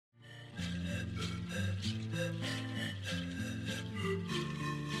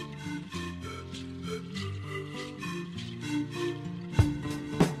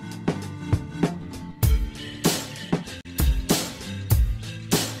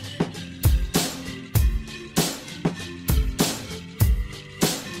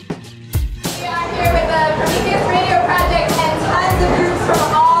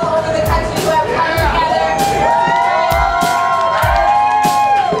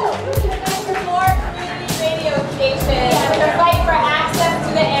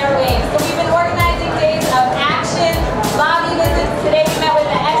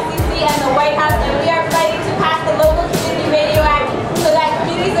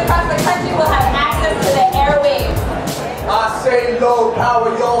low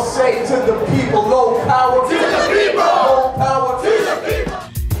power, y'all say to the people. Low power to the people. Low power to the people.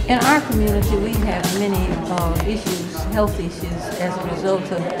 In our community, we have many issues, health issues, as a result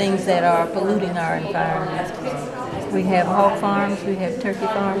of things that are polluting our environment. We have hog farms, we have turkey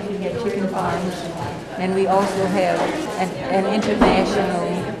farms, we have chicken farms, and we also have an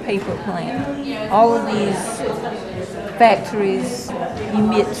international paper plant. All of these factories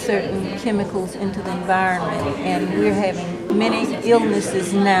emit certain chemicals into the environment, and we're having many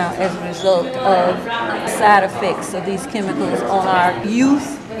illnesses now as a result of side effects of these chemicals on our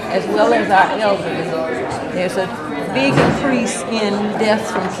youth as well as our elderly. There's a big increase in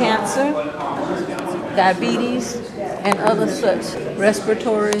deaths from cancer, diabetes, and other such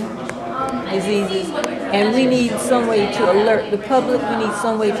respiratory diseases. And we need some way to alert the public. We need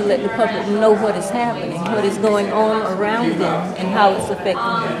some way to let the public know what is happening, what is going on around them, and how it's affecting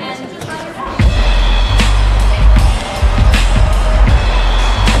them.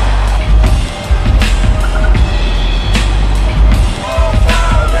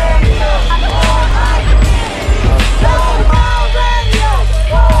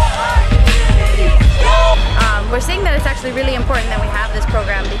 We're seeing that it's actually really important that we have this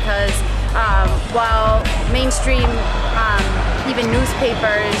program because while mainstream, even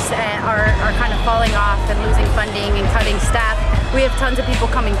newspapers are kind of falling off and losing funding and cutting staff, we have tons of people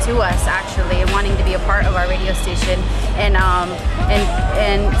coming to us actually and wanting to be a part of our radio station and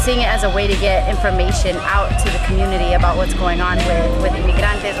seeing it as a way to get information out to the community about what's going on with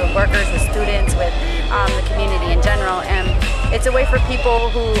immigrantes, with workers, with students, with the community in general. And it's a way for people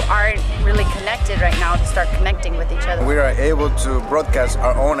who aren't really connected right now to start connecting with each other. We are able to broadcast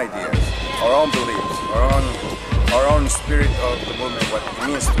our own ideas, our own beliefs, our own spirit of the movement, what it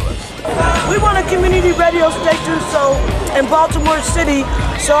means to us. We want a community radio station in Baltimore City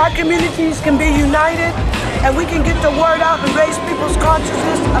so our communities can be united and we can get the word out and raise people's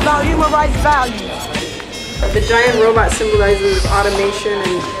consciousness about human rights values. The giant robot symbolizes automation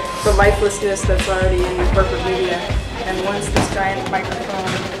and the lifelessness that's already in corporate media. And once this giant microphone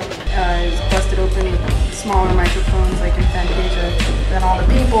is busted open with smaller microphones like in Fantasia, then all the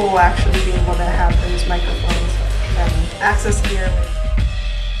people will actually be able to have those microphones and access the airwaves.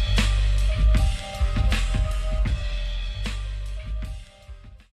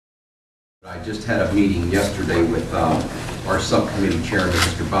 I just had a meeting yesterday with our subcommittee chairman,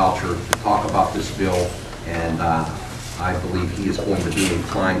 Mr. Boucher, to talk about this bill, and I believe he is going to be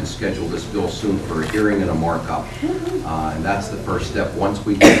inclined to schedule this bill soon for a hearing and a markup. And that's the first step. Once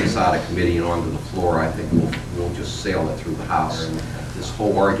we get this out of committee and onto the floor, I think we'll just sail it through the House. And this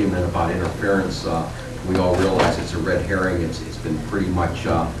whole argument about interference, we all realize it's a red herring. It's been pretty much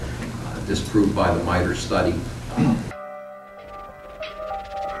disproved by the MITRE study.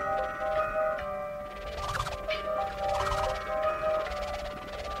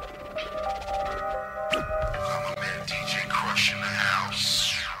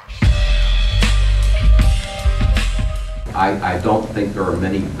 I don't think there are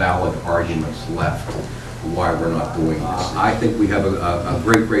many valid arguments left why we're not doing this. I think we have a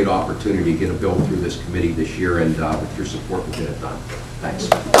great opportunity to get a bill through this committee this year, and with your support, we'll get it done. Thanks.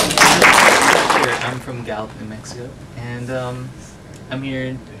 I'm from Gallup, New Mexico, and I'm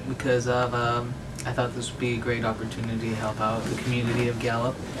here because of I thought this would be a great opportunity to help out the community of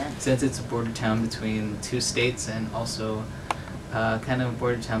Gallup, since it's a border town between two states and also kind of a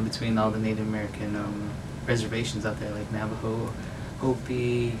border town between all the Native American reservations out there, like Navajo,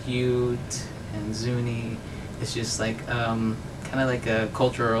 Hopi, Ute, and Zuni. It's just like kind of like a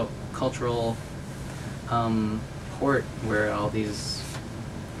cultural port where all these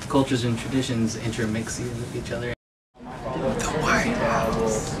cultures and traditions intermix with each other. The White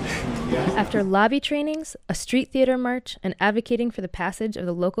House. After lobby trainings, a street theater march, and advocating for the passage of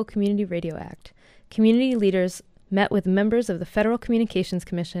the Local Community Radio Act, community leaders met with members of the Federal Communications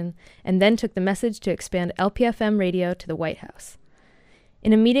Commission and then took the message to expand LPFM radio to the White House.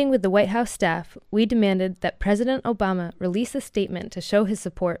 In a meeting with the White House staff, we demanded that President Obama release a statement to show his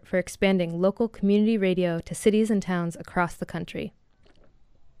support for expanding local community radio to cities and towns across the country.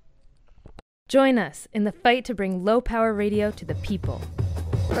 Join us in the fight to bring low-power radio to the people.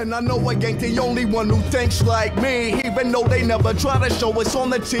 And I know I ain't the only one who thinks like me, even though they never try to show us on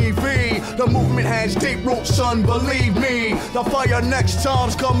the TV. The movement has deep roots, son, believe me. The fire next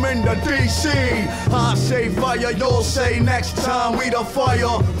time's coming to DC. I say fire, you'll say next time we the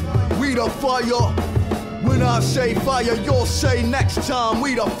fire. We the fire. When I say fire, you'll say next time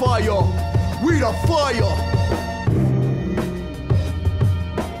we the fire. We the fire.